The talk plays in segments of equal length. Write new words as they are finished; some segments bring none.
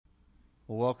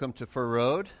Welcome to Fur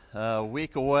Road. A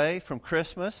week away from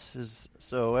Christmas,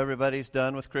 so everybody's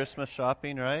done with Christmas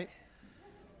shopping, right?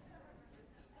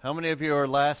 How many of you are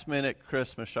last-minute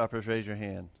Christmas shoppers? Raise your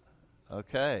hand.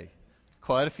 Okay,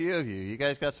 quite a few of you. You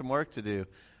guys got some work to do.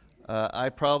 I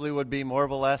probably would be more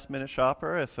of a last-minute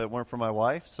shopper if it weren't for my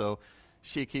wife, so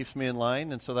she keeps me in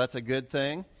line, and so that's a good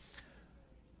thing.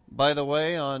 By the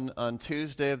way, on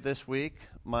Tuesday of this week,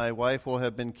 my wife will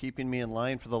have been keeping me in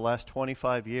line for the last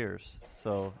 25 years.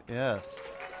 So, yes.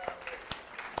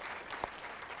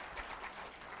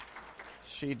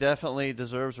 She definitely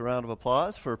deserves a round of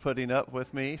applause for putting up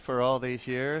with me for all these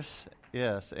years.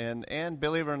 Yes, and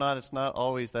believe it or not, it's not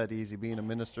always that easy being a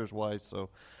minister's wife, so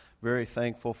very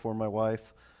thankful for my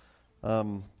wife.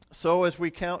 So as we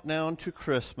count down to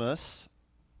Christmas,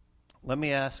 let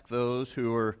me ask those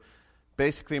who are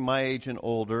basically my age and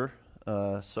older,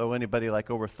 so anybody like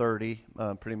over 30,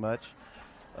 pretty much.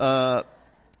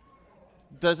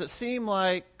 Does it seem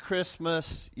like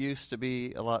Christmas used to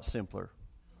be a lot simpler?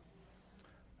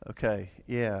 Okay,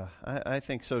 yeah, I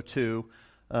think so too.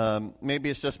 Maybe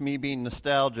it's just me being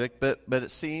nostalgic, but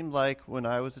it seemed like when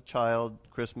I was a child,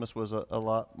 Christmas was a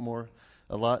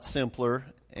lot simpler,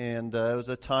 and it was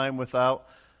a time without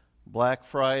Black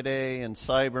Friday and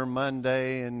Cyber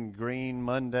Monday and Green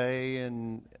Monday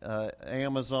and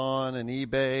Amazon and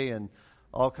eBay and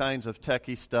all kinds of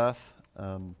techie stuff.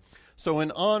 So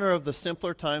in honor of the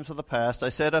simpler times of the past, I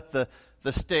set up the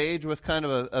stage with kind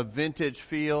of a vintage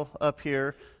feel up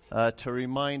here to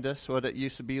remind us what it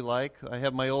used to be like. I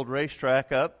have my old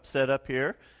racetrack set up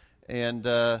here, and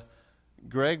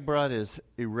Greg brought his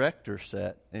erector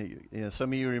set.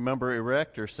 Some of you remember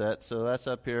erector set, so that's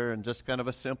up here, and just kind of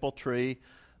a simple tree.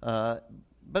 But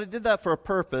it did that for a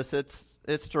purpose.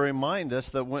 It's to remind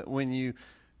us that when you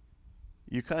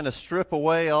kind of strip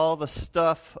away all the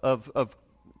stuff of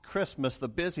Christmas, the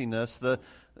busyness,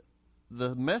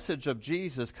 the message of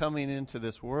Jesus coming into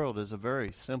this world is a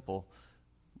very simple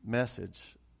message,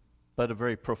 but a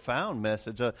very profound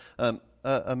message,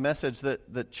 a message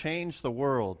that changed the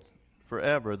world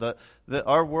forever. That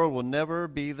our world will never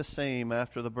be the same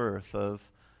after the birth of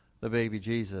the baby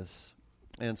Jesus.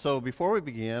 And so before we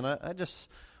begin, I just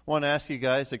want to ask you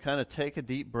guys to kind of take a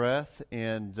deep breath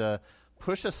and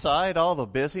push aside all the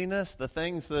busyness, the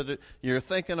things that you're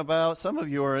thinking about. Some of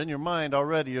you are in your mind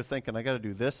already. You're thinking, I got to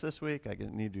do this week. I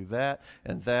need to do that.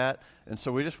 And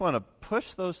so we just want to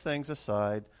push those things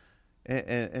aside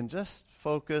and just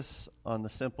focus on the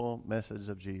simple message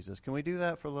of Jesus. Can we do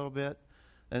that for a little bit?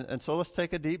 And so let's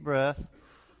take a deep breath.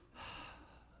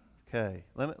 Okay,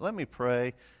 let me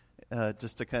pray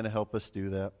just to kind of help us do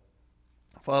that.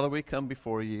 Father, we come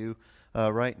before you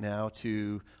right now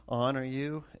to honor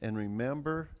you and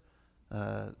remember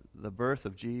the birth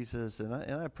of Jesus. And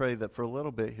I pray that for a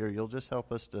little bit here, you'll just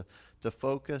help us to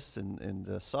focus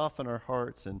and soften our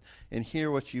hearts and hear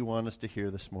what you want us to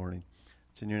hear this morning.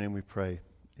 It's in your name we pray.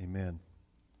 Amen.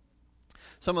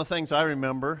 Some of the things I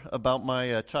remember about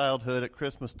my childhood at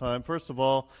Christmas time, first of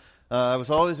all, I was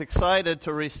always excited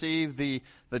to receive the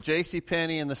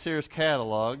JCPenney and the Sears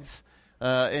catalogs.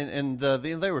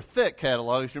 They were thick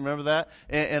catalogs, you remember that?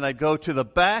 And I'd go to the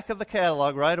back of the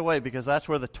catalog right away because that's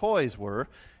where the toys were.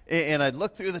 And I'd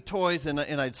look through the toys and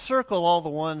I'd circle all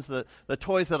the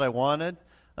toys that I wanted.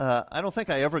 I don't think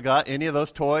I ever got any of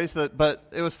those toys, but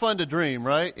it was fun to dream,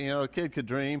 right? You know, a kid could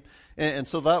dream. And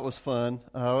so that was fun.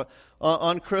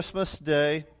 On Christmas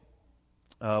Day,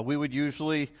 we would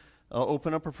usually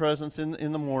open up our presents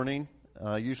in the morning.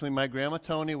 Usually my Grandma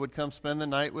Tony would come spend the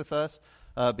night with us.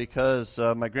 Because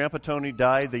my Grandpa Tony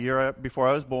died the year before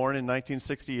I was born in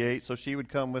 1968, so she would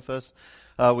come with us.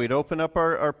 We'd open up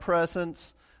our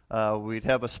presents. We'd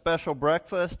have a special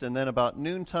breakfast, and then about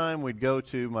noontime, we'd go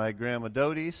to my Grandma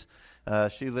Doty's.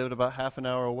 She lived about half an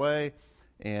hour away,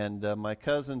 and my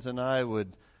cousins and I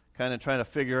would kind of try to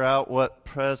figure out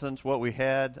what we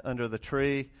had under the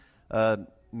tree.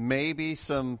 Maybe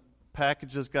some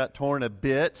packages got torn a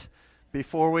bit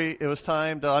before it was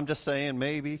time to, I'm just saying,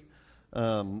 maybe.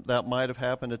 That might have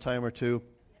happened a time or two.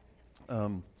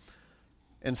 And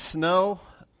snow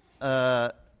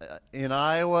in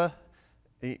Iowa,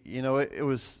 there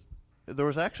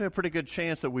was actually a pretty good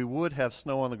chance that we would have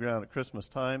snow on the ground at Christmas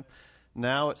time.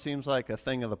 Now it seems like a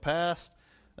thing of the past.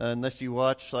 Unless you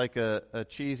watch like a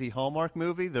cheesy Hallmark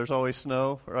movie, there's always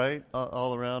snow, right,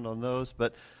 all around on those.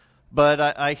 But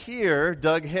I hear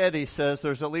Doug Hetty says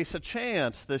there's at least a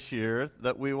chance this year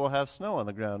that we will have snow on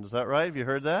the ground. Is that right? Have you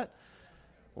heard that?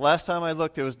 Last time I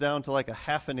looked, it was down to like a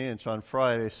half an inch on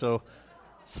Friday. So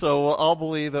I'll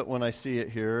believe it when I see it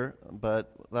here,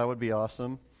 but that would be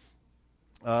awesome.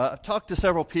 I've talked to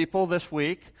several people this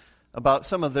week about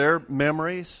some of their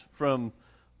memories from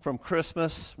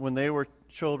Christmas when they were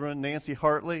children. Nancy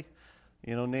Hartley,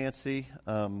 you know Nancy.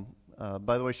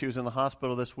 By the way, she was in the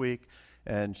hospital this week,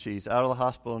 and she's out of the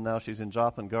hospital now. She's in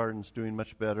Joplin Gardens, doing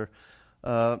much better.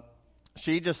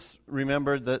 She just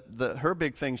remembered that her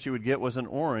big thing she would get was an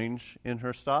orange in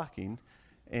her stocking,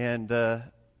 and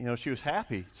she was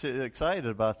happy, excited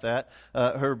about that.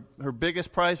 Her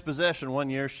biggest prized possession one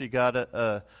year, she got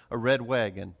a red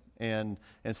wagon, and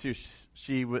so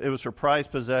it was her prized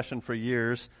possession for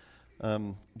years.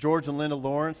 George and Linda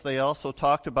Lawrence, they also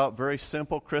talked about very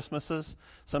simple Christmases.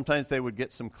 Sometimes they would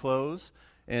get some clothes,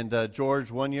 and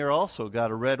George one year also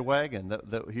got a red wagon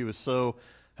that he was so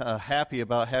happy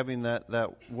about having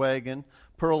that wagon.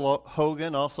 Pearl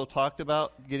Hogan also talked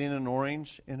about getting an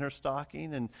orange in her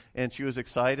stocking, and she was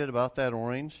excited about that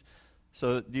orange.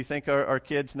 So do you think our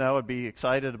kids now would be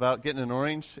excited about getting an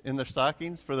orange in their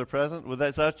stockings for their present?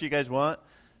 Is that what you guys want?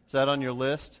 Is that on your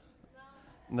list?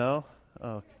 No?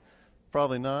 Oh,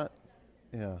 probably not.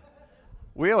 Yeah.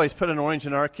 We always put an orange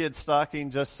in our kids' stocking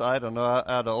just, I don't know,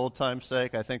 out of old time's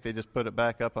sake. I think they just put it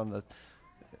back up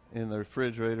in the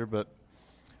refrigerator,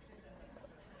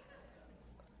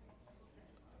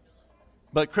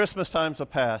 But Christmas times have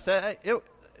passed.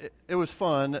 It was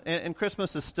fun, and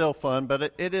Christmas is still fun,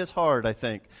 but it is hard, I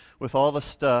think, with all the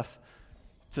stuff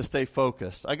to stay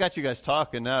focused. I got you guys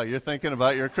talking now. You're thinking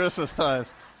about your Christmas times.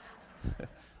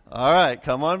 All right,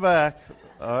 come on back.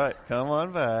 All right, come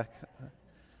on back.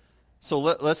 So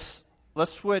let's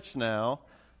switch now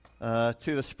to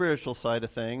the spiritual side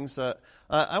of things.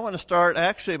 I want to start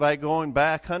actually by going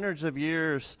back hundreds of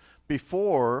years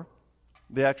before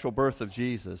the actual birth of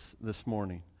Jesus this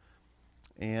morning.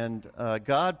 And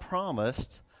God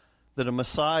promised that a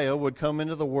Messiah would come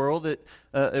into the world. It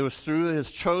was through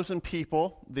his chosen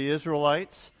people, the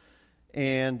Israelites,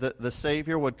 and the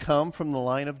Savior would come from the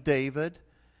line of David.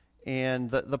 And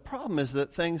the problem is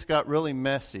that things got really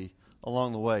messy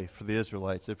along the way for the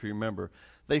Israelites, if you remember.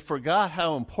 They forgot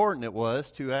how important it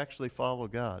was to actually follow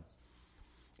God.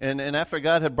 And after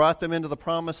God had brought them into the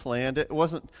promised land, it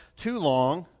wasn't too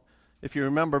long, if you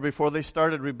remember, before they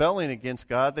started rebelling against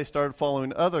God. They started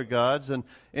following other gods, and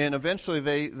eventually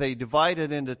they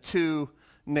divided into two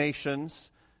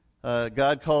nations.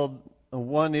 God called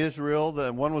one Israel.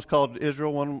 One was called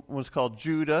Israel, one was called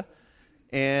Judah,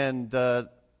 and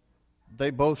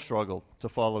they both struggled to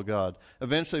follow God.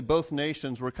 Eventually, both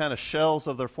nations were kind of shells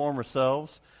of their former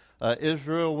selves.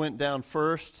 Israel went down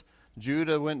first.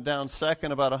 Judah went down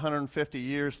second about 150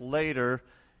 years later.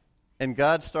 And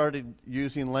God started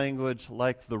using language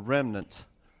like the remnant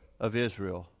of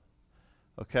Israel.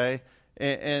 Okay?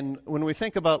 And when we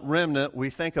think about remnant,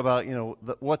 we think about,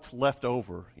 what's left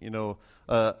over.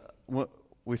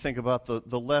 We think about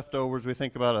the leftovers. We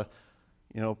think about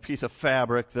a piece of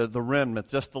fabric, the remnant,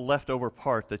 just the leftover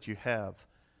part that you have.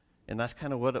 And that's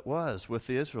kind of what it was with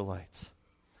the Israelites.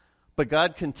 But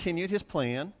God continued his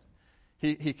plan.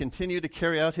 He continued to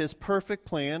carry out his perfect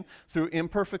plan through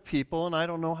imperfect people, and I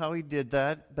don't know how he did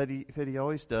that, but he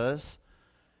always does.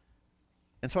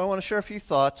 And so I want to share a few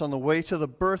thoughts on the way to the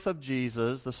birth of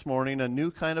Jesus this morning, a new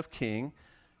kind of king.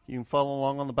 You can follow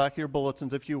along on the back of your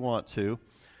bulletins if you want to.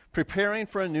 Preparing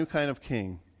for a new kind of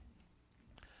king.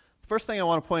 The first thing I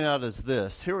want to point out is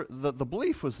this. Here, the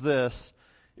belief was this.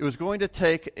 It was going to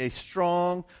take a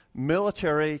strong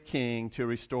military king to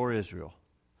restore Israel.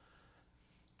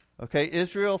 Okay,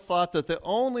 Israel thought that the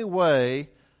only way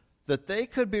that they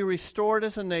could be restored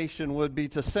as a nation would be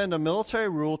to send a military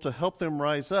rule to help them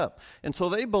rise up. And so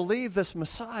they believed this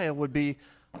Messiah would be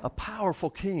a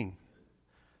powerful king.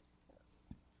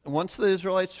 Once the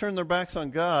Israelites turned their backs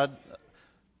on God,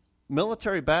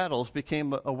 military battles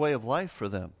became a way of life for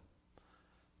them.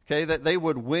 Okay, that they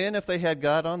would win if they had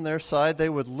God on their side. They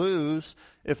would lose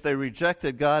if they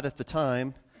rejected God at the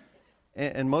time.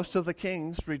 And most of the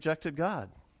kings rejected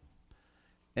God.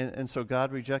 And so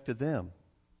God rejected them.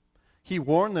 He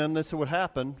warned them this would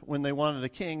happen when they wanted a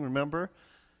king, remember?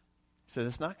 He said,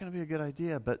 it's not going to be a good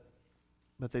idea, but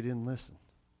they didn't listen.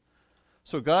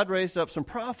 So God raised up some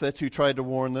prophets who tried to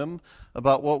warn them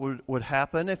about what would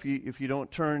happen if you don't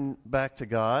turn back to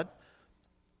God.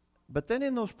 But then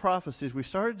in those prophecies, we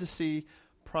started to see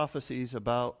prophecies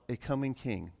about a coming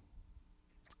king,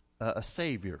 a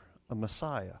Savior, a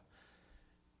Messiah.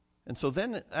 And so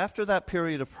then, after that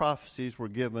period of prophecies were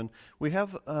given, we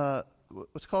have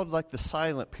what's called like the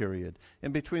silent period.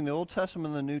 In between the Old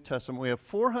Testament and the New Testament, we have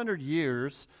 400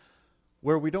 years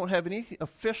where we don't have any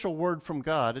official word from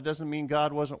God. It doesn't mean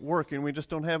God wasn't working. We just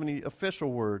don't have any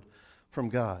official word from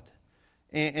God.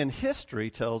 And history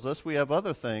tells us we have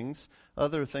other things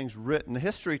written.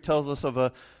 History tells us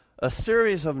of a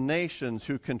series of nations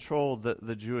who controlled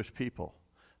the Jewish people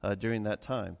during that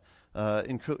time,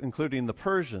 including the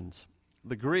Persians,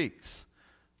 the Greeks,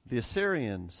 the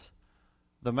Assyrians,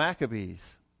 the Maccabees,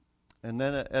 and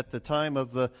then at the time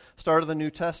of the start of the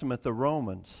New Testament, the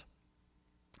Romans.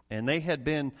 And they had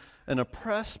been an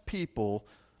oppressed people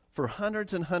for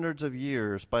hundreds and hundreds of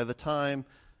years by the time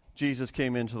Jesus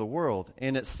came into the world.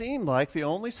 And it seemed like the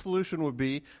only solution would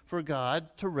be for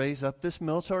God to raise up this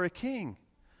military king.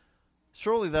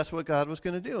 Surely that's what God was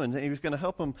going to do, and he was going to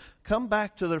help them come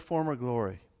back to their former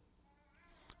glory.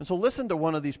 And so listen to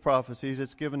one of these prophecies.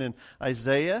 It's given in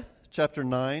Isaiah chapter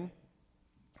 9,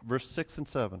 verse 6 and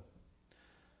 7.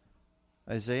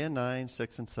 Isaiah 9,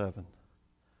 6 and 7.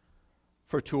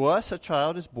 For to us a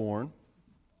child is born,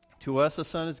 to us a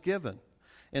son is given,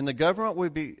 and the government will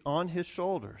be on his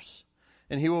shoulders.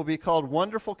 And he will be called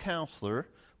Wonderful Counselor,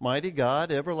 Mighty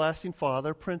God, Everlasting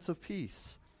Father, Prince of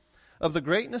Peace. Of the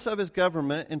greatness of his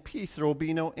government and peace there will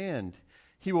be no end.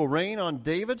 He will reign on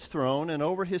David's throne and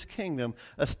over his kingdom,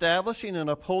 establishing and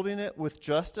upholding it with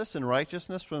justice and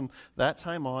righteousness from that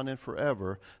time on and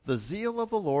forever. The zeal of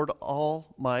the Lord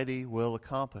Almighty will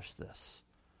accomplish this.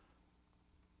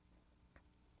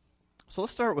 So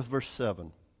let's start with verse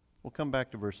 7. We'll come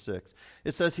back to verse 6.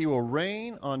 It says, he will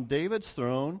reign on David's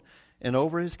throne and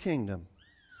over his kingdom.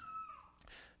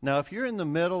 Now, if you're in the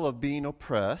middle of being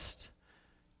oppressed,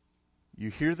 you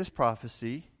hear this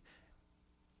prophecy,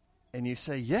 and you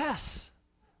say, yes,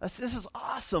 this is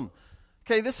awesome.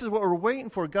 Okay, this is what we're waiting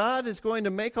for. God is going to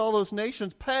make all those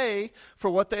nations pay for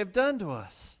what they've done to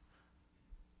us.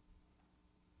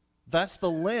 That's the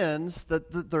lens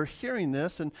that they're hearing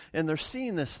this and they're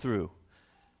seeing this through.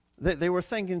 They were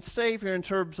thinking Savior in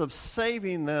terms of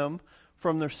saving them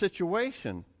from their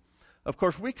situation. Of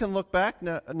course, we can look back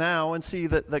now and see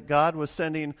that God was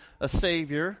sending a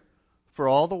Savior for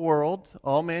all the world,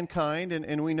 all mankind,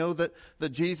 and we know that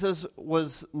Jesus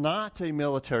was not a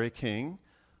military king,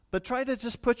 but try to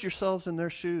just put yourselves in their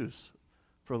shoes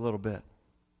for a little bit.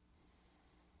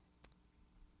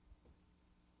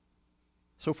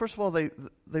 So first of all, they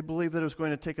believed that it was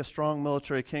going to take a strong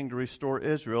military king to restore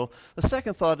Israel. The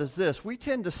second thought is this: we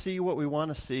tend to see what we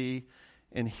want to see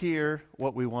and hear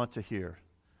what we want to hear.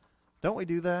 Don't we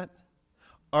do that?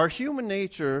 Our human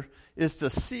nature is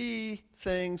to see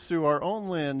things through our own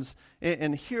lens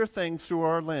and hear things through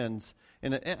our lens.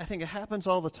 And I think it happens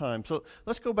all the time. So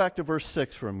let's go back to verse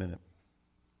 6 for a minute.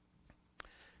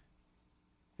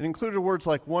 It included words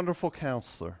like Wonderful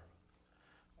Counselor,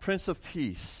 Prince of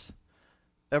Peace,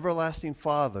 Everlasting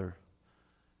Father.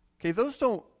 Okay, those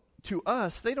don't, to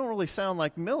us, they don't really sound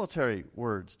like military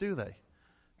words, do they?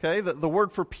 Okay, the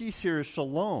word for peace here is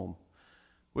shalom,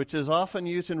 which is often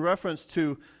used in reference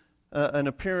to an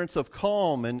appearance of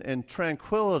calm and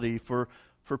tranquility for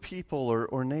people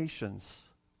or nations.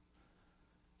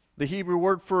 The Hebrew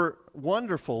word for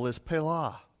wonderful is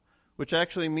pelah, which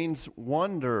actually means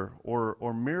wonder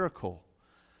or miracle.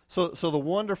 So the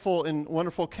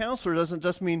wonderful counselor doesn't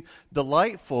just mean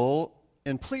delightful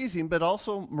and pleasing, but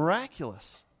also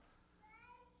miraculous.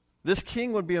 This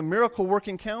king would be a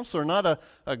miracle-working counselor, not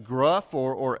a gruff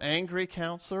or angry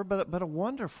counselor, but a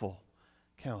wonderful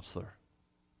counselor.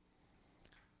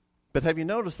 But have you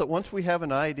noticed that once we have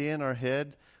an idea in our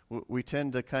head, we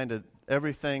tend to kind of,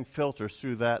 everything filters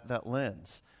through that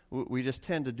lens. We just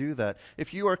tend to do that.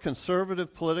 If you are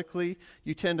conservative politically,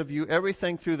 you tend to view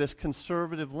everything through this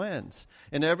conservative lens.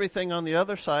 And everything on the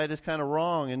other side is kind of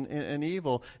wrong and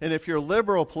evil. And if you're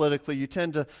liberal politically, you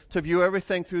tend to view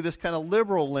everything through this kind of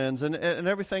liberal lens. And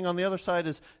everything on the other side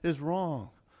is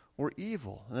wrong or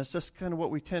evil. And that's just kind of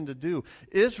what we tend to do.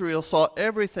 Israel saw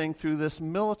everything through this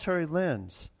military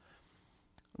lens.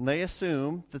 And they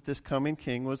assumed that this coming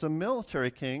king was a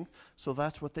military king, so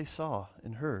that's what they saw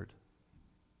and heard.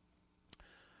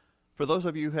 For those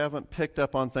of you who haven't picked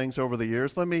up on things over the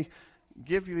years, let me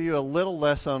give you a little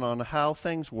lesson on how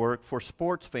things work for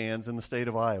sports fans in the state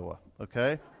of Iowa,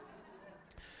 okay?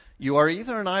 You are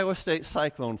either an Iowa State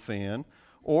Cyclone fan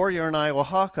or you're an Iowa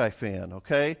Hawkeye fan,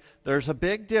 okay? There's a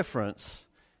big difference,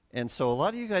 and so a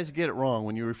lot of you guys get it wrong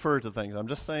when you refer to things. I'm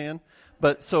just saying.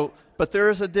 But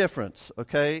there is a difference,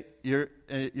 okay?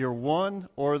 You're one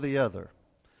or the other.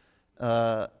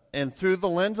 And through the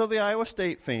lens of the Iowa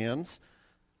State fans,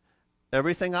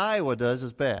 everything Iowa does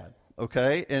is bad,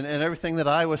 okay? And everything that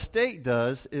Iowa State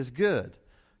does is good,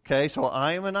 okay? So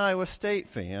I am an Iowa State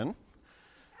fan.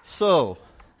 So,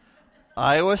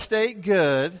 Iowa State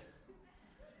good,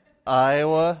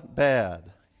 Iowa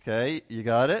bad, okay? You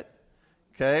got it?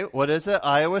 Okay, what is it?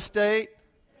 Iowa State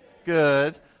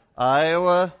good,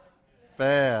 Iowa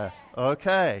bad.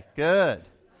 Okay, good.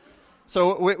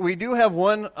 So we do have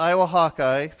one Iowa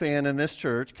Hawkeye fan in this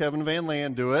church, Kevin Van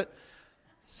Landuit.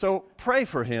 So pray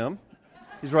for him.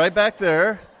 He's right back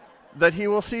there, that he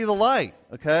will see the light,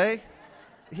 okay?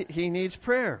 He needs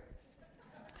prayer.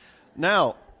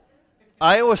 Now,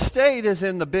 Iowa State is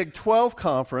in the Big 12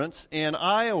 conference, and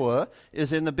Iowa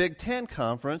is in the Big 10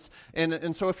 conference.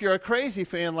 And so if you're a crazy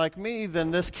fan like me,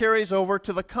 then this carries over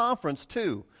to the conference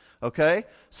too, okay?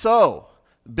 So,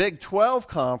 Big 12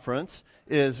 conference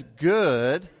is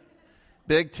good.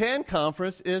 Big 10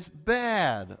 conference is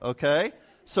bad, okay?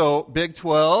 So, Big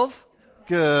 12,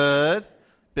 good.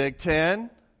 Big 10,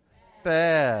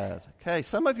 bad. Okay,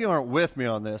 some of you aren't with me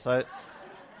on this. I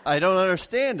don't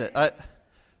understand it.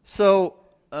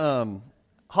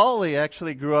 Holly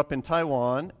actually grew up in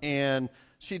Taiwan, and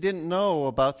she didn't know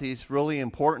about these really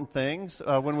important things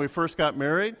when we first got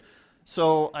married.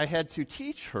 So I had to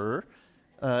teach her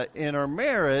in our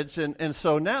marriage, and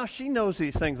so now she knows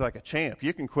these things like a champ.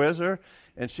 You can quiz her,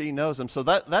 and she knows them. So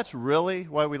that's really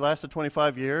why we lasted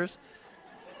 25 years,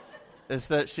 is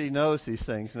that she knows these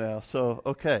things now. So,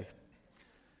 okay.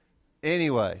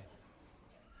 Anyway,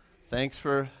 thanks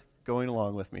for going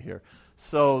along with me here.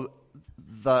 So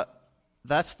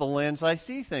that's the lens I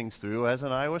see things through as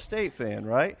an Iowa State fan,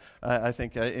 right? I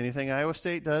think anything Iowa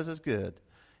State does is good,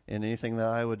 and anything that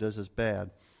Iowa does is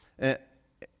bad.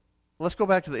 Let's go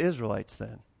back to the Israelites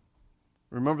then.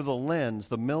 Remember the lens,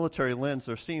 the military lens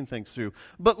they're seeing things through.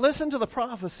 But listen to the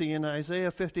prophecy in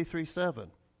Isaiah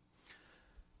 53:7.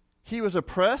 He was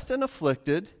oppressed and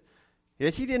afflicted,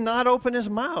 yet he did not open his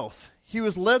mouth. He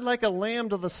was led like a lamb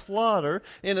to the slaughter,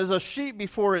 and as a sheep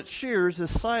before its shears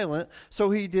is silent, so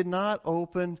he did not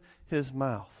open his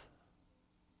mouth.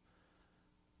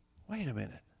 Wait a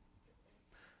minute.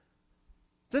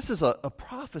 This is a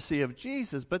prophecy of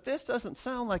Jesus, but this doesn't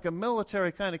sound like a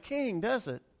military kind of king, does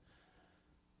it?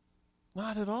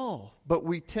 Not at all. But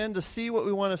we tend to see what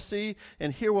we want to see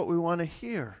and hear what we want to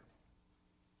hear.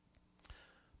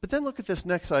 But then look at this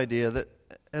next idea, that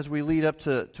as we lead up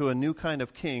to a new kind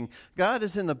of king, God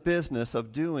is in the business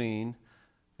of doing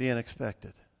the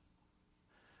unexpected.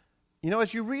 You know,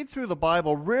 as you read through the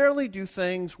Bible, rarely do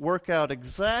things work out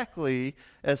exactly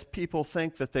as people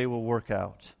think that they will work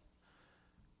out.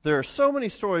 There are so many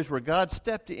stories where God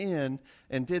stepped in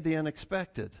and did the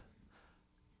unexpected.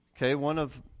 Okay, one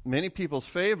of many people's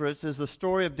favorites is the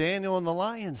story of Daniel in the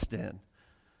lion's den.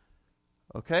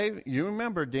 Okay, you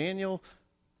remember Daniel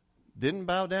didn't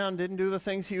bow down, didn't do the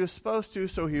things he was supposed to,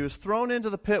 so he was thrown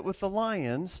into the pit with the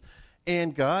lions,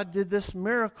 and God did this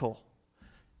miracle.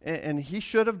 And he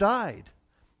should have died,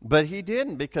 but he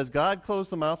didn't, because God closed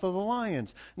the mouth of the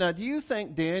lions. Now, do you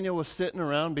think Daniel was sitting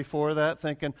around before that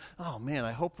thinking, oh man,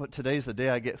 I hope today's the day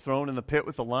I get thrown in the pit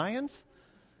with the lions?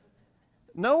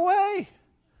 No way.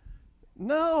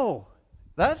 No.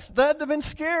 That'd have been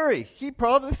scary. He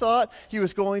probably thought he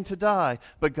was going to die,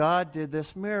 but God did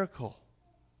this miracle.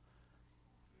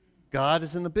 God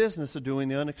is in the business of doing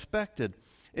the unexpected.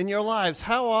 In your lives,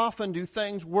 how often do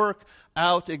things work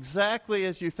out exactly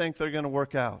as you think they're going to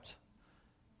work out?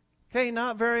 Okay,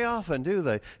 not very often, do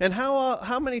they? And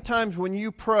how many times when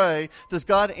you pray does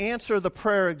God answer the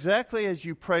prayer exactly as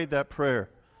you prayed that prayer?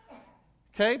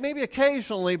 Okay, maybe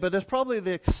occasionally, but it's probably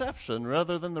the exception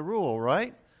rather than the rule,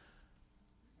 right?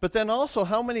 But then also,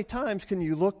 how many times can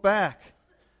you look back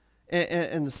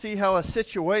and see how a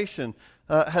situation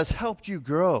has helped you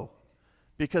grow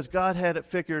because God had it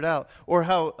figured out, or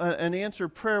how an answered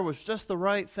prayer was just the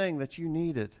right thing that you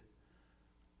needed?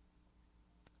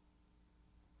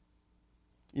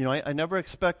 You know, I never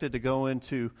expected to go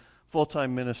into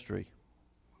full-time ministry.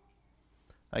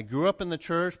 I grew up in the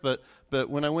church, but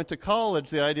when I went to college,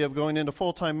 the idea of going into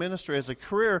full-time ministry as a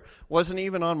career wasn't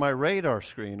even on my radar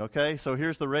screen, okay? So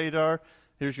here's the radar.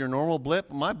 Here's your normal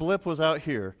blip. My blip was out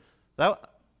here. I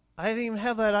didn't even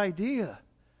have that idea.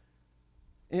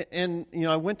 And you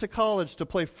know, I went to college to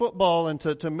play football and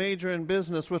to major in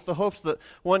business with the hopes that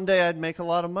one day I'd make a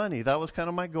lot of money. That was kind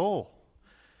of my goal.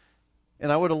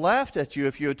 And I would have laughed at you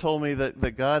if you had told me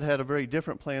that God had a very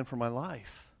different plan for my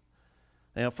life.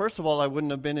 Now, first of all, I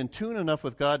wouldn't have been in tune enough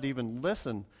with God to even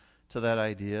listen to that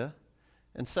idea.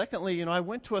 And secondly, you know, I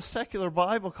went to a secular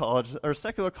Bible college, or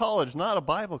secular college, not a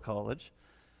Bible college.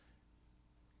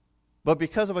 But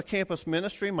because of a campus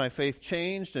ministry, my faith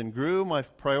changed and grew, my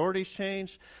priorities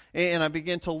changed, and I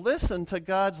began to listen to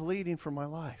God's leading for my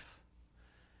life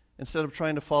instead of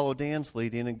trying to follow Dan's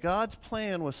leading. And God's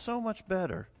plan was so much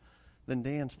better than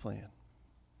Dan's plan.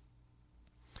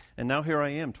 And now here I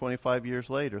am, 25 years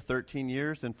later, 13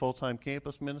 years in full-time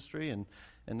campus ministry, and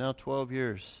now 12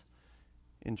 years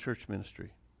in church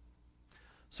ministry.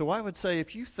 So I would say,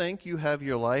 if you think you have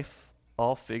your life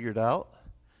all figured out?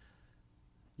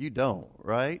 You don't,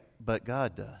 right? But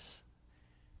God does.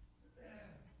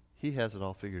 He has it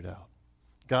all figured out.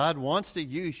 God wants to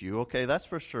use you, okay, that's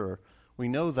for sure. We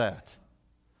know that.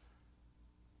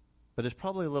 But it's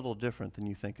probably a little different than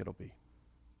you think it'll be.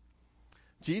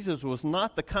 Jesus was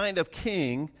not the kind of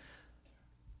king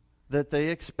that they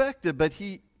expected, but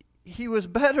he was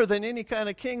better than any kind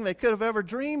of king they could have ever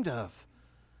dreamed of.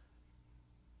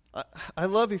 I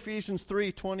love Ephesians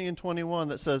 3:20 and 21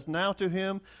 that says, "Now to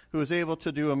him who is able to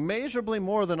do immeasurably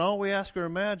more than all we ask or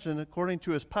imagine, according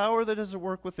to his power that is at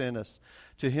work within us,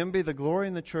 to him be the glory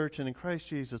in the church and in Christ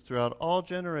Jesus throughout all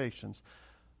generations,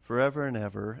 forever and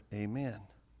ever. Amen."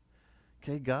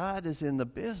 Okay, God is in the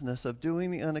business of doing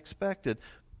the unexpected.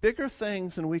 Bigger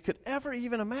things than we could ever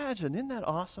even imagine. Isn't that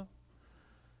awesome?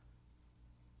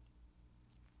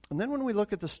 And then when we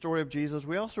look at the story of Jesus,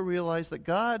 we also realize that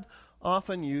God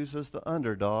often uses the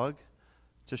underdog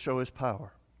to show his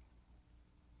power.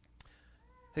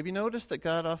 Have you noticed that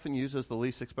God often uses the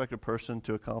least expected person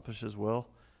to accomplish his will?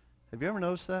 Have you ever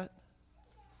noticed that?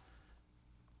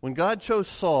 When God chose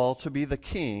Saul to be the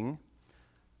king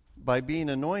by being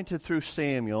anointed through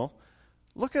Samuel,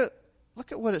 look at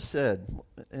what it said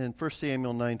in 1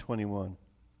 Samuel 9:21.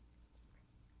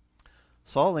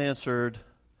 Saul answered,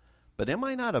 "But am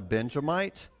I not a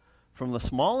Benjamite from the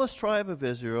smallest tribe of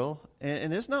Israel?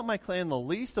 And is not my clan the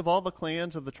least of all the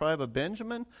clans of the tribe of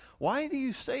Benjamin? Why do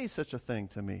you say such a thing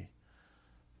to me?"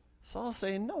 Saul's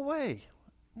saying, "No way.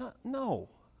 No."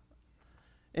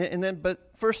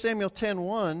 But 1 Samuel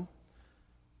 10:1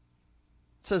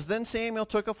 says, "Then Samuel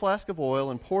took a flask of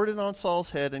oil and poured it on Saul's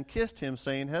head and kissed him,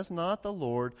 saying, 'Has not the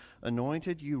Lord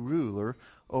anointed you ruler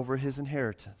over his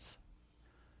inheritance?'"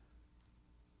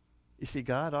 You see,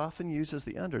 God often uses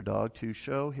the underdog to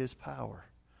show his power.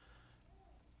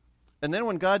 And then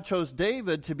when God chose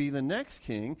David to be the next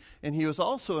king, and he was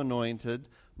also anointed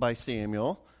by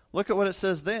Samuel, look at what it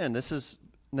says then. This is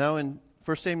now in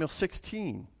 1 Samuel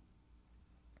 16,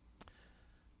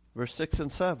 verse 6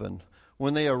 and 7.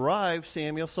 "When they arrived,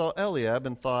 Samuel saw Eliab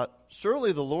and thought,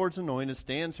 'Surely the Lord's anointed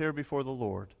stands here before the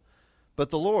Lord.' But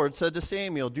the Lord said to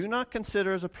Samuel, 'Do not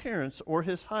consider his appearance or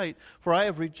his height, for I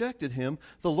have rejected him.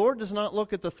 The Lord does not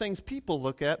look at the things people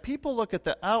look at. People look at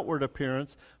the outward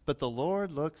appearance, but the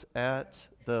Lord looks at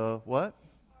the what?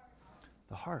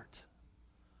 The heart.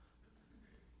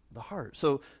 The heart."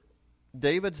 So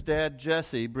David's dad,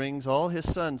 Jesse, brings all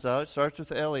his sons out. It starts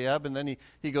with Eliab, and then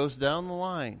he goes down the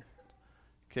line.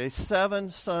 Okay, 7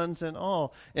 sons in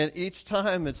all. And each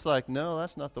time it's like, no,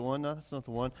 that's not the one, no, that's not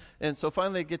the one. And so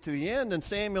finally they get to the end, and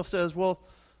Samuel says, "Well,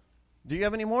 do you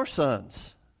have any more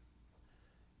sons?"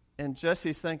 And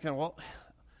Jesse's thinking, "Well,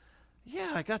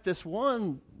 yeah, I got this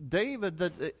one, David,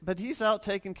 but he's out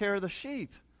taking care of the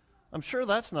sheep. I'm sure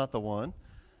that's not the one."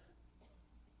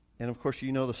 And of course,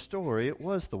 you know the story. It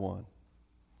was the one.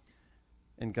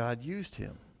 And God used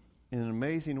him in an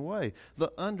amazing way.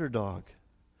 The underdog.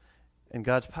 And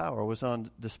God's power was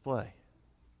on display.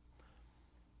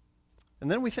 And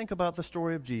then we think about the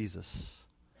story of Jesus.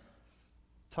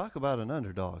 Talk about an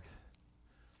underdog.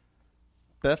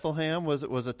 Bethlehem was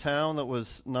a town that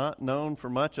was not known for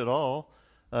much at all.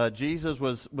 Jesus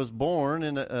was born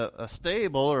in a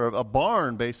stable or a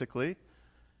barn, basically.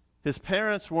 His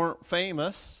parents weren't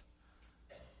famous.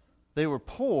 They were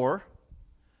poor.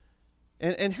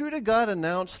 And who did God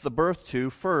announce the birth to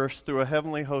first through a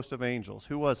heavenly host of angels?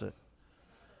 Who was it?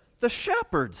 The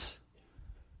shepherds.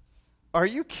 Are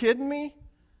you kidding me?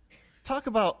 Talk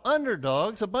about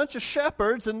underdogs, a bunch of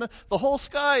shepherds, and the whole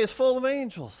sky is full of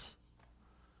angels.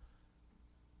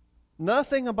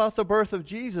 Nothing about the birth of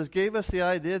Jesus gave us the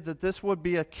idea that this would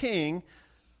be a king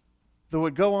that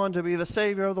would go on to be the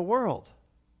Savior of the world.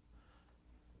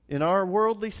 In our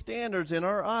worldly standards, in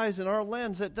our eyes, in our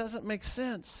lens, it doesn't make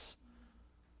sense.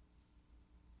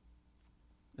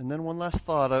 And then one last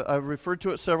thought. I've referred to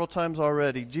it several times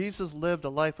already. Jesus lived a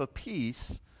life of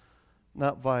peace,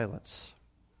 not violence.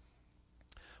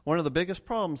 One of the biggest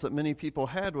problems that many people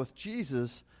had with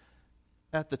Jesus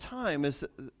at the time is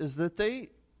that they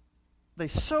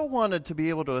so wanted to be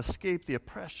able to escape the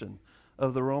oppression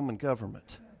of the Roman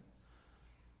government.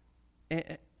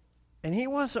 And he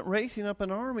wasn't raising up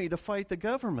an army to fight the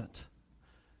government.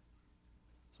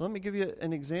 So let me give you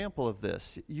an example of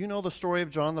this. You know the story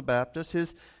of John the Baptist.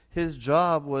 His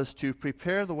job was to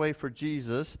prepare the way for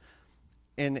Jesus,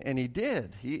 and he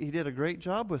did. He did a great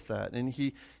job with that. And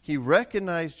he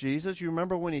recognized Jesus. You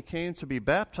remember when he came to be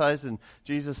baptized, and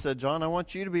Jesus said, "John, I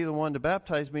want you to be the one to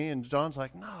baptize me." And John's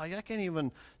like, "No, I can't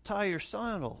even tie your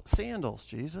sandals,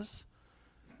 Jesus."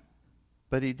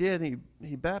 But he did.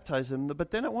 He baptized him.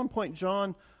 But then at one point,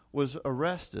 John was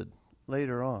arrested.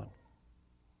 later on.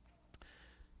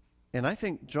 And I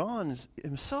think John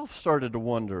himself started to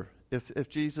wonder if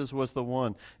Jesus was the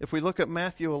one. If we look at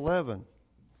Matthew 11,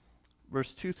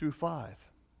 verse 2 through 5.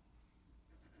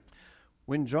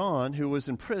 When John, who was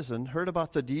in prison, heard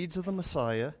about the deeds of the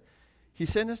Messiah, he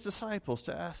sent his disciples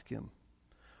to ask him,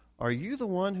 "Are you the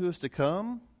one who is to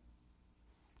come,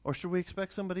 or should we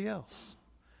expect somebody else?"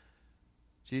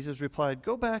 Jesus replied,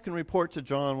 "Go back and report to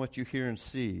John what you hear and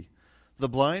see. The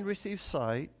blind receive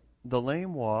sight, the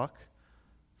lame walk,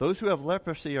 those who have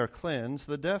leprosy are cleansed,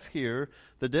 the deaf hear,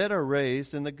 the dead are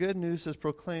raised, and the good news is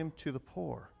proclaimed to the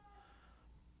poor."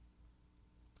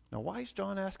 Now, why is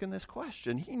John asking this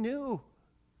question? He knew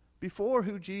before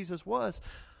who Jesus was.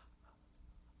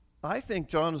 I think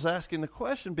John was asking the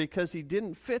question because he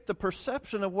didn't fit the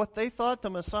perception of what they thought the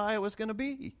Messiah was going to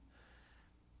be.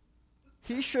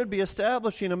 He should be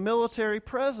establishing a military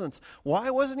presence.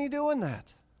 Why wasn't he doing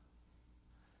that?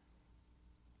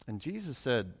 And Jesus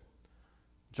said,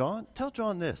 "John, tell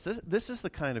John this. This is the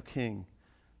kind of king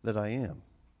that I am."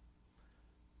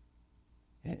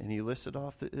 And he listed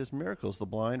off his miracles. The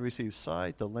blind receive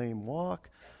sight, the lame walk,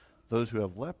 those who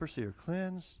have leprosy are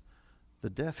cleansed, the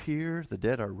deaf hear, the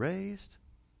dead are raised.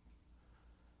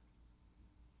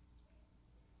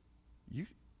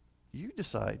 You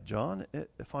decide, John,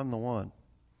 if I'm the one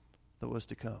that was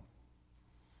to come.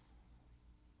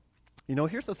 You know,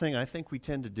 here's the thing I think we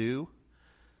tend to do.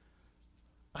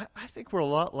 I think we're a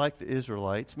lot like the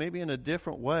Israelites, maybe in a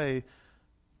different way,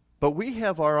 but we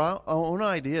have our own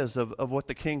ideas of what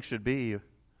the king should be,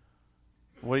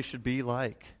 what he should be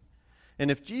like.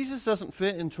 And if Jesus doesn't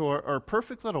fit into our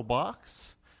perfect little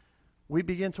box, we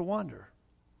begin to wonder.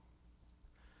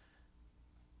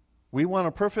 We want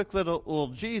a perfect little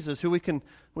Jesus who we can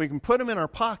put him in our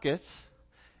pockets,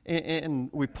 and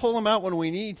we pull him out when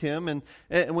we need him,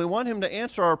 and we want him to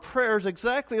answer our prayers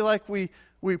exactly like we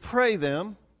pray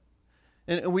them.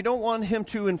 And we don't want him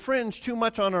to infringe too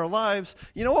much on our lives.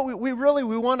 You know what? We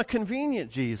want a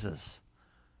convenient Jesus.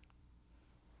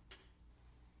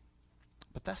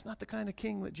 But that's not the kind of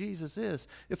king that Jesus is.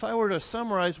 If I were to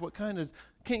summarize what kind of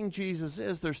king Jesus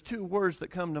is, there's two words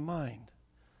that come to mind.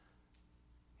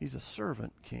 He's a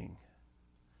servant king.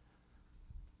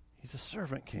 He's a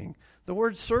servant king. The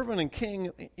words servant and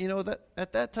king, you know, that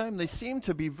at that time they seemed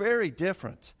to be very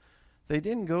different. They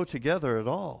didn't go together at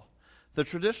all. The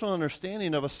traditional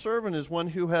understanding of a servant is one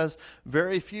who has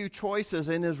very few choices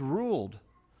and is ruled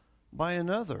by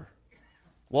another,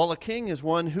 while a king is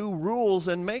one who rules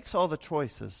and makes all the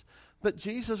choices. But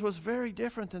Jesus was very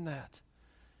different than that.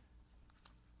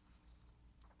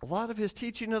 A lot of his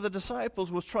teaching of the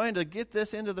disciples was trying to get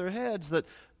this into their heads, that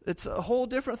it's a whole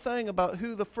different thing about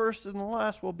who the first and the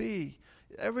last will be.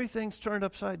 Everything's turned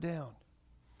upside down.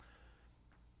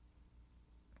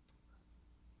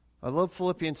 I love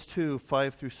Philippians 2,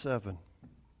 5 through 7.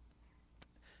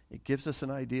 It gives us an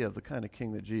idea of the kind of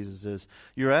king that Jesus is.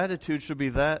 Your attitude should be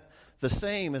the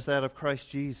same as that of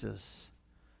Christ Jesus,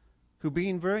 who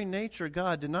being very nature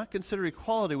God did not consider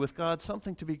equality with God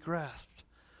something to be grasped,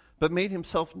 but made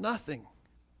himself nothing,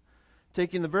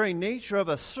 taking the very nature of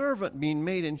a servant, being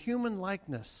made in human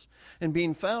likeness, and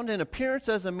being found in appearance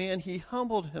as a man, he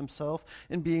humbled himself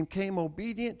and became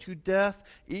obedient to death,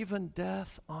 even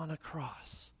death on a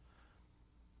cross.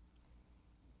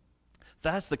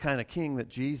 That's the kind of king that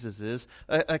Jesus is,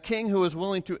 a king who is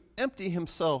willing to empty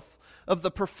himself of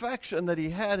the perfection that he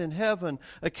had in heaven,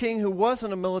 a king who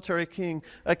wasn't a military king,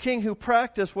 a king who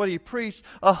practiced what he preached,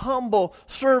 a humble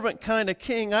servant kind of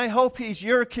king. I hope he's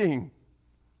your king.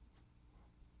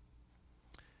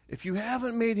 If you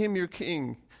haven't made him your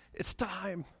king, it's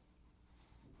time.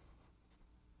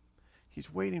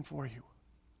 He's waiting for you.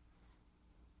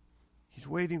 He's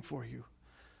waiting for you.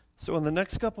 So in the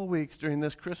next couple weeks during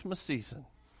this Christmas season,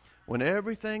 when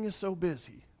everything is so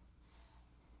busy,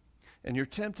 and you're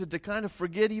tempted to kind of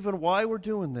forget even why we're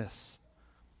doing this,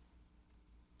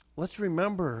 let's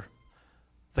remember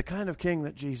the kind of king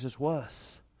that Jesus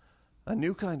was, a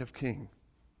new kind of king.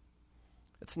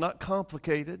 It's not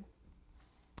complicated.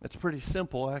 It's pretty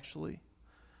simple, actually.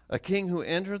 A king who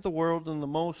entered the world in the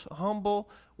most humble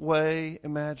way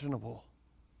imaginable.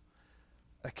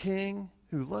 A king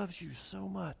who loves you so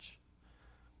much.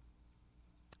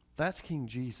 That's King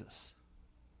Jesus.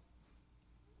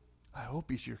 I hope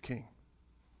he's your king.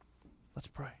 Let's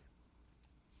pray.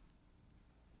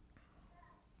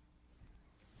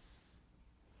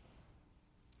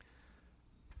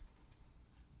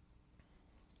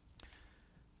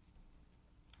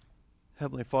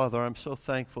 Heavenly Father, I'm so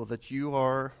thankful that you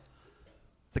are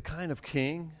the kind of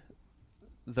king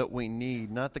that we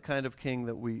need, not the kind of king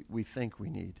that we think we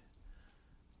need.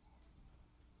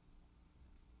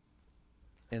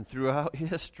 And throughout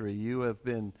history, you have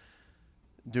been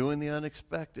doing the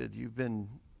unexpected. You've been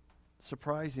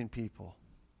surprising people.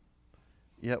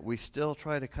 Yet we still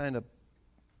try to kind of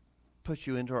put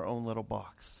you into our own little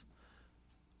box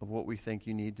of what we think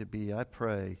you need to be. I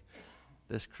pray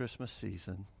this Christmas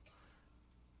season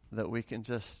that we can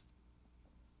just,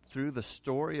 through the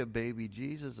story of baby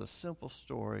Jesus, a simple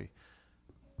story,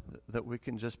 that we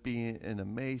can just be in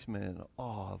amazement and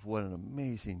awe of what an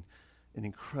amazing and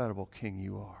incredible King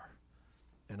you are.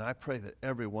 And I pray that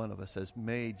every one of us has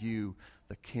made you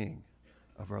the King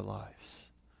of our lives.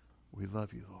 We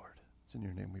love you, Lord. It's in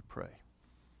your name we pray.